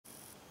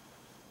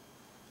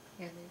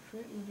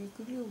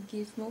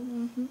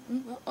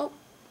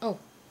Oh.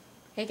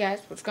 Hey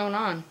guys, what's going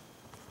on?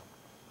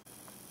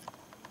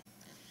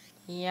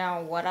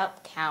 Yo, what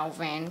up,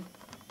 Calvin?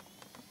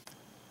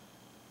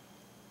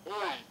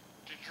 Hey,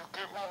 did you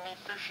get me any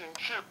fish and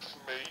chips,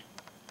 mate?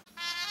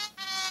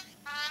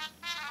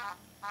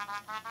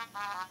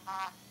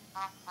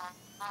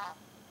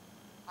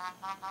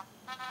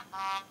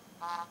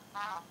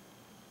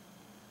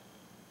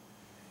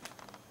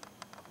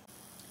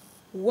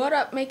 What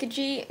up, Mecha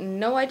G?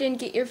 No, I didn't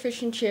get your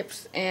fish and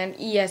chips, and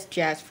yes,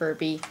 JAZZ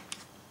Furby.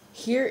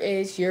 Here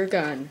is your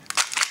gun.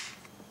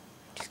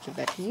 Just give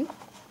that to you.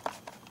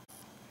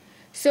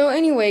 So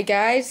anyway,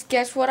 guys,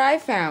 guess what I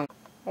found?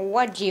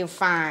 What'd you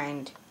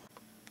find?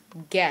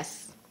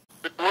 Guess.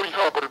 It bloody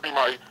hell better be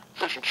my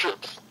fish and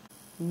chips.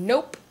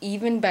 Nope,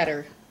 even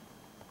better.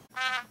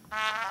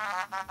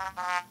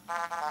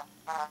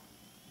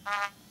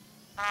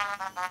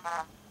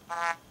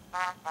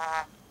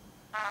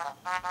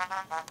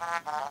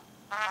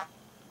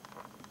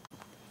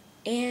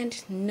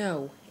 And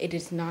no, it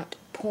is not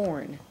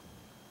porn.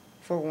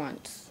 For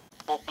once.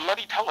 Well,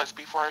 bloody tell us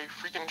before I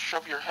freaking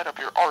shove your head up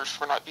your arse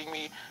for not getting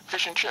me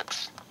fish and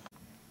chips.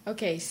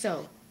 Okay,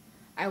 so,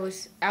 I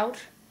was out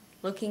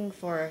looking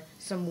for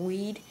some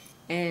weed,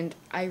 and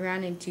I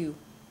ran into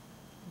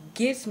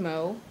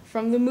Gizmo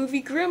from the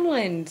movie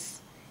Gremlins.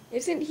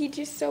 Isn't he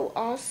just so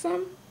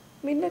awesome?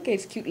 I mean, look at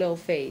his cute little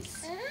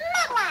face.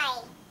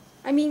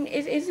 I mean,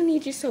 isn't he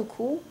just so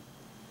cool?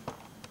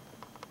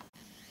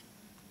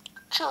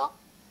 Chirp,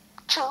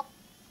 chirp,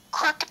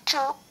 cricket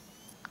chirp,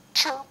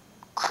 chirp,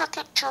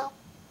 cricket chirp,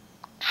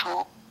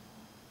 chirp.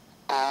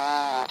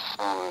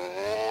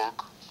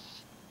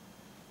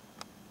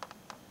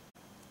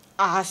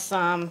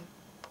 Awesome.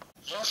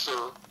 You,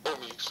 sir, owe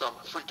me some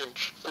freaking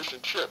fish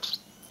and chips.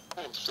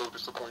 I am so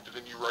disappointed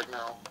in you right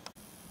now.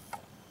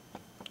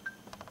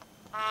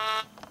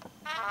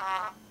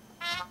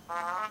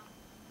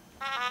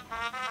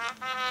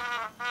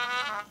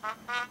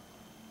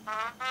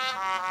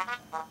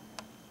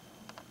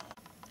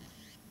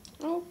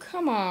 Oh,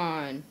 come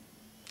on.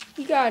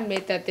 You gotta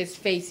admit that this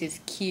face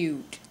is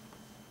cute.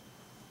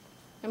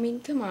 I mean,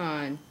 come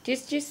on.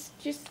 Just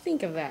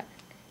think of that.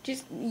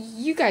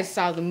 You guys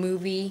saw the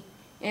movie,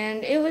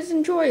 and it was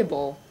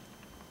enjoyable.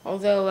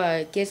 Although,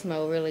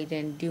 Gizmo really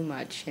didn't do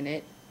much in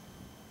it.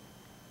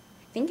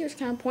 I think it was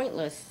kind of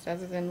pointless,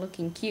 other than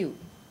looking cute.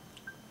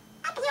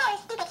 Up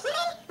yours, stupid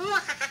human!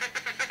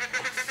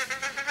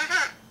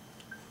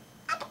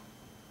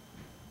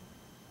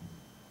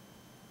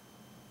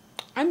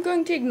 I'm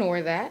going to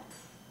ignore that.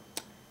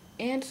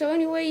 And so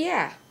anyway,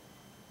 yeah.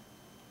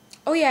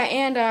 Oh yeah,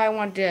 and I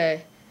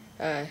wanted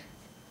to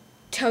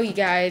tell you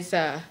guys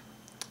that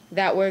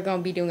we're going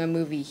to be doing a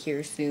movie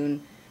here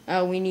soon.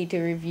 We need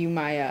to review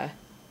my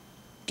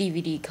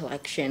DVD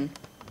collection.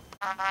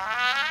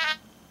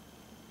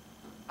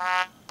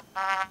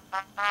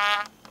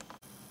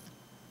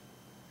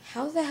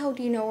 How the hell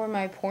do you know where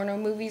my porno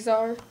movies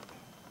are?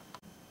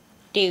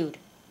 Dude,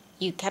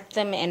 you kept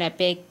them in a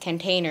big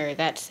container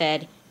that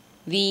said,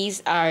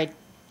 "These are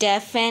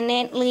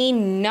definitely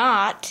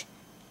not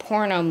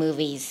porno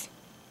movies."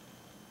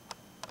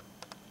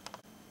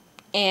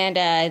 And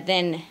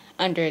then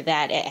under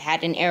that, it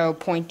had an arrow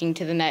pointing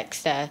to the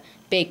next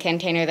big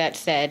container that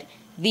said,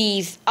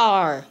 "These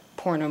are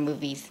porno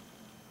movies."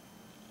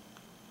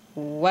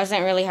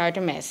 Wasn't really hard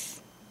to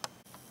miss.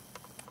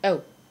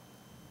 Oh.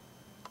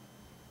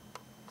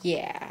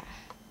 Yeah.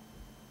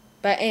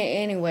 But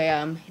anyway,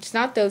 it's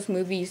not those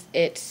movies,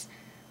 it's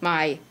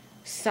my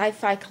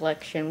sci-fi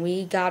collection.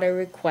 We got a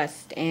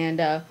request, and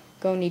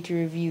gonna need to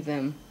review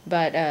them.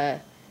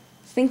 But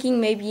thinking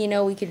maybe,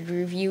 we could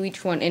review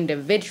each one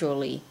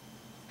individually,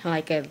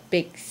 like a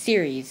big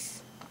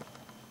series.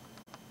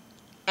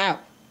 Oh.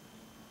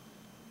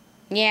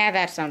 Yeah,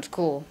 that sounds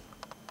cool.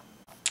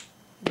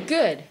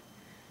 Good.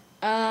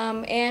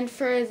 And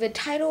for the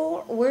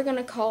title, we're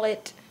gonna call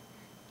it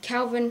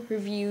Calvin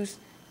Reviews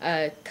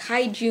a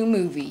Kaiju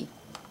Movie.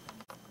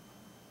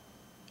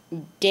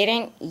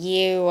 Didn't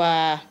you,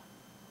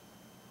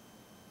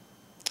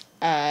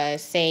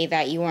 say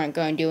that you weren't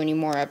going to do any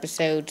more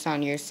episodes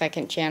on your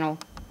second channel?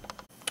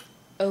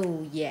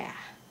 Oh, yeah.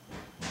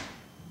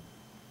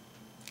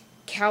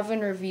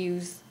 Calvin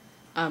Reviews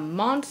a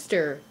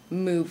monster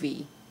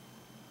movie.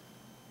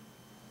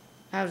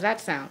 How does that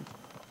sound?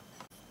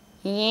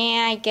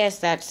 Yeah, I guess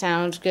that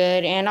sounds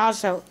good. And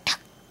also,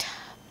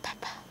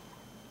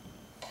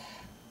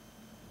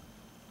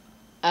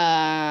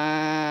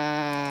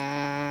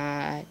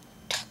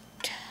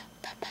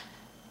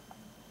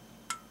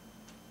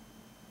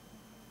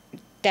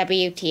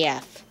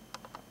 WTF.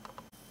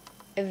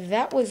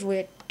 That was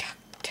weird.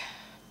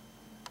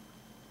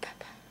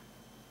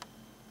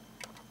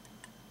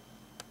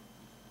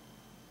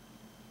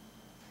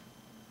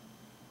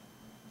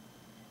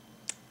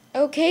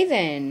 Okay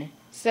then.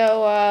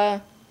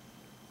 So,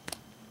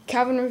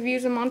 Calvin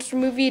Reviews a Monster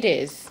Movie it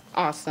is.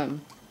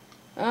 Awesome.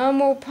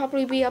 We'll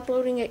probably be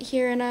uploading it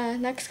here in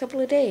next couple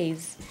of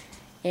days.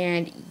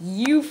 And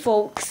you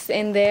folks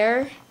in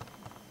there,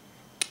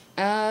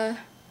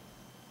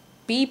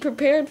 be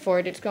prepared for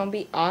it. It's gonna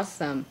be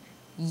awesome.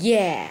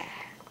 Yeah.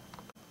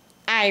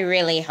 I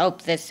really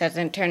hope this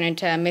doesn't turn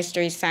into a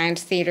Mystery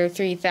Science Theater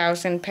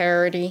 3000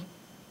 parody.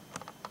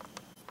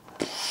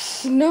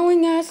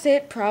 Knowing us,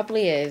 it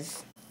probably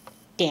is.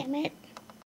 Damn it.